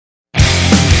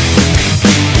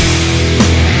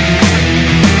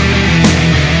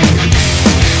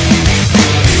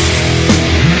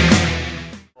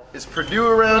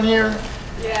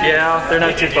No, they're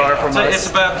not too far from us. It's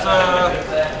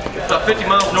about 50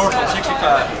 miles north on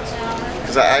 65.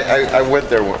 Because I went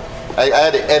there. I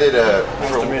had to edit a.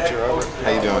 Nice to meet you, Robert.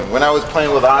 How you doing? When I was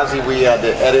playing with Ozzy, we had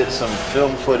to edit some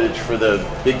film footage for the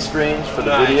big screens for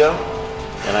the video,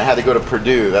 and I had to go to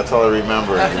Purdue. That's all I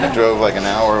remember. And we drove like an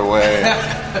hour away.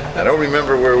 I don't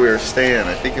remember where we were staying.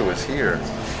 I think it was here.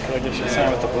 Can I get you a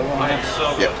sign with the blue one?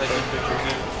 Yep.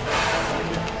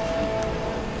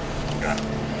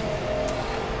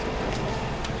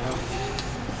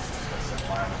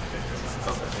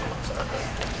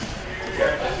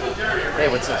 Hey,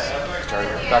 what's this?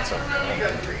 Charger. Thought so. I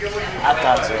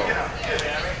thought so.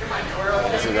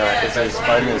 Is it as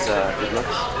fun as it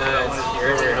looks?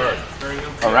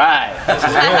 All right.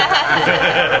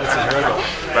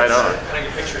 Right on.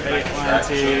 Ready? 1,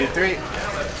 2, 3.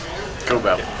 Go,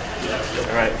 Bell.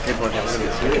 All right, good one. We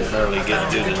can barely get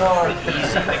to this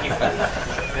easy.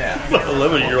 Yeah.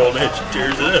 11-year-old man, she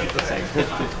tears it up.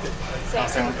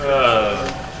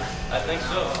 I think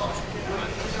so.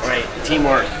 All right,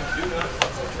 teamwork.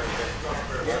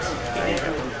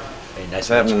 Hey, nice. What's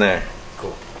happening there?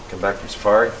 Cool. Come back from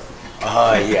safari?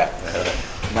 Yeah.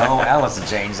 No, Allison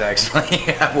changed actually.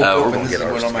 I woke up and this is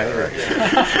going on my head.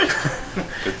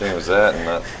 Good thing it was that and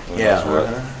not who knows what.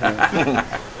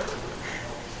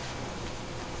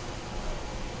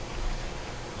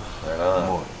 Right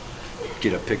on.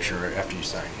 Get a picture after you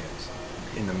sign his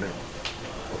in the middle.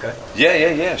 Okay.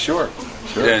 Yeah, sure.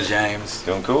 Yeah, James.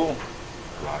 Doing cool.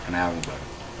 Rocking out, buddy.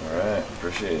 All right,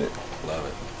 appreciate it. Love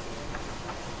it.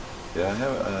 Yeah,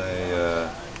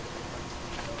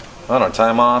 on our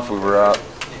time off, we were out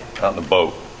in the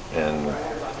boat, and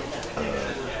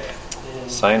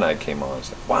Cyanide came on. I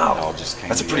was like, wow,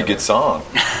 that's a pretty good song.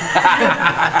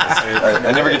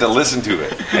 I never get to listen to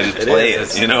it. I just play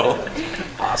it, you know?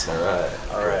 Awesome. All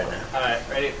right. All right,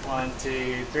 ready? 1,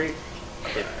 2, 3.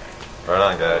 Right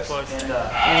on, guys. Good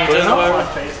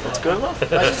enough. That's good enough.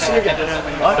 Nice to see you again.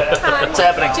 What's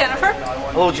happening? Jennifer.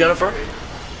 Hello, Jennifer.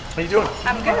 How you doing?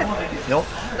 I'm good. No,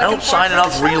 I don't sign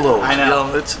enough reloads. I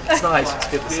know. It's nice. It's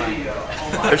good to sign.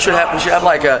 We should have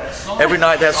like every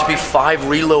night there has to be 5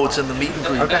 reloads in the meet and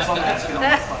greet. Okay.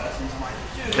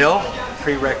 You know?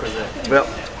 Prerequisite. Well,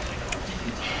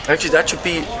 actually that should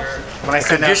be when I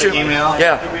send out the email.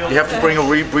 Yeah, you have to bring a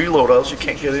reload, else you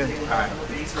can't get in. All right.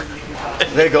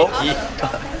 There you go.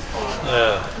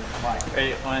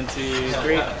 Ready? 1, 2,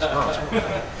 3.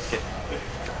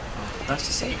 Nice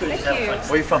to see you. Thank you.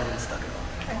 Where are you from?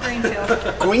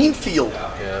 Greenfield. Greenfield.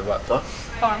 Yeah, about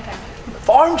Farmtown.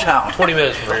 Farmtown. 20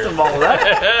 minutes from here. Nothing wrong with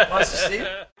that. Nice to see you.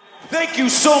 Thank you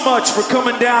so much for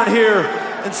coming down here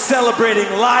and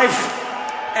celebrating life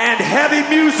and heavy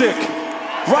music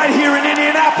right here in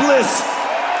Indianapolis.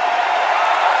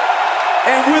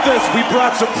 And with us, we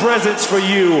brought some presents for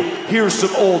you. Here's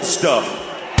some old stuff.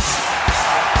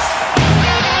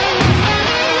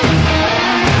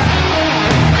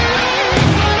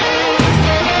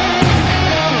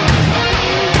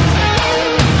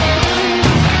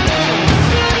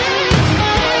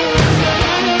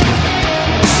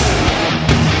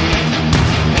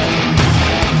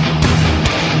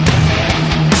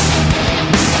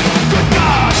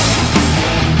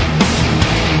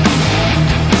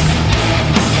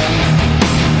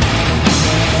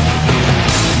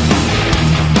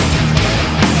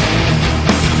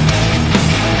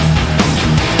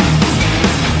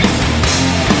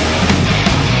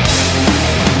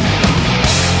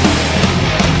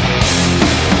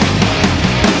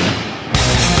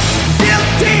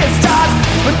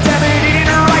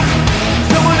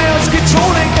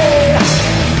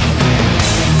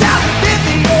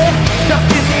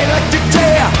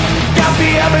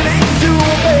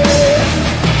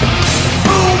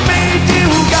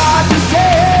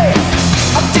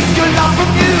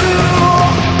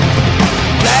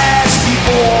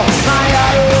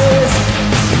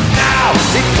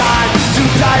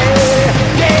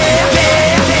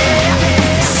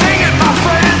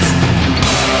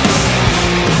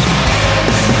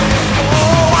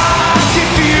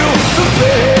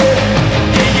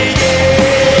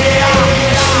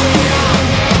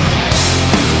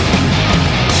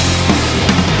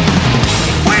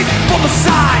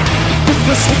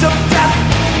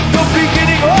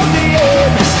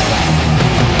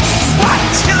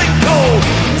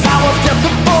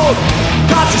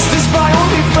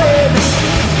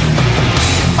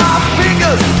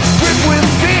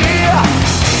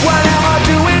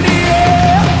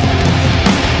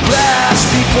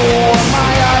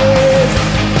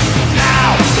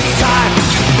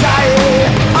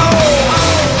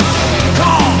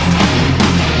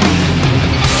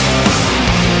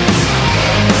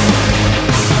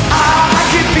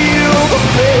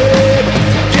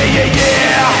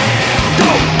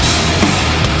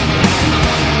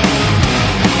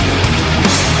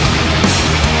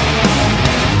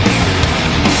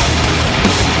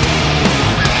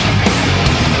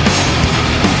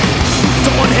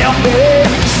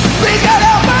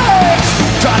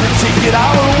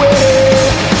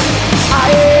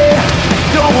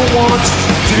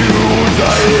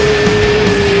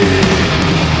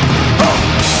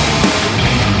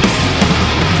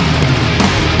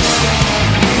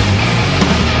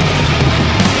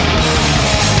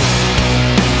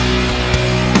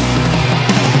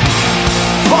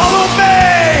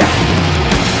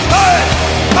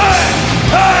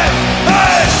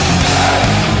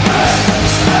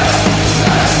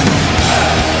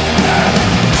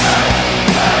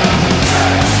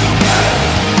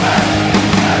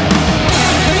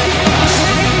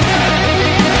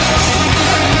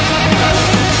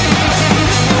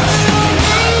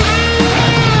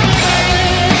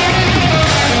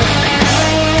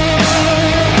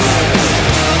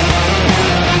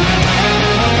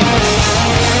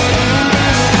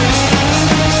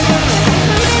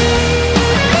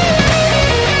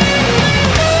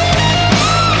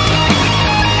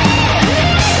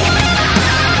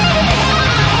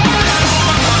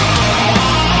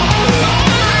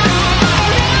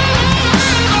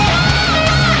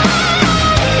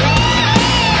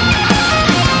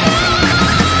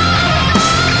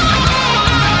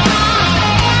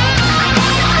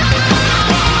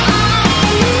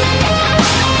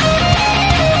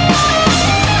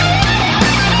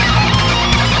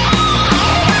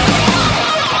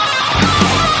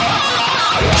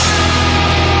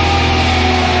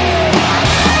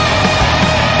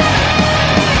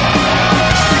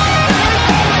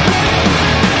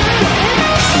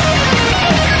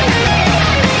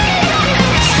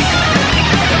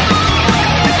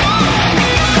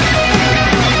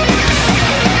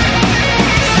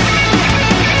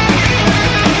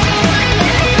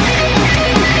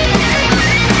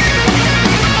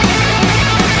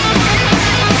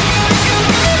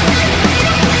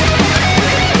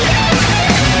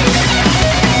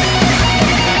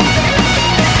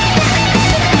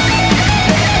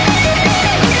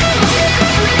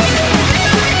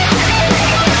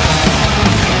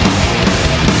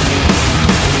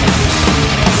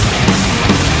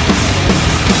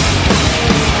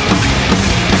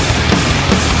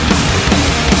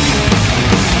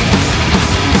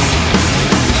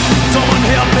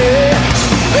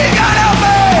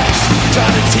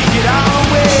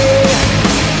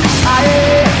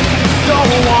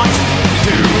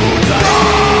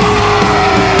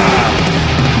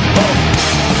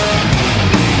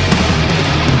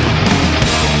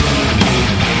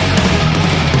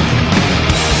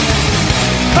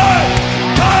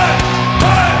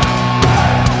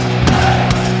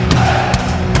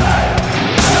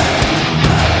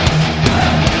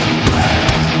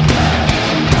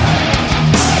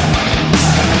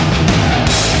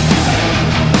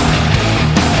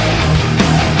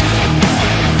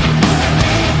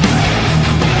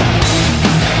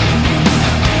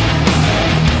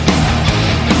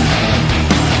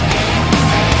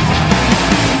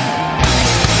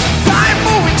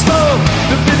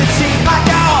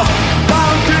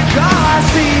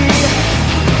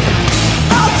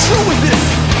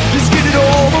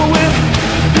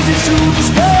 to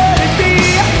despair.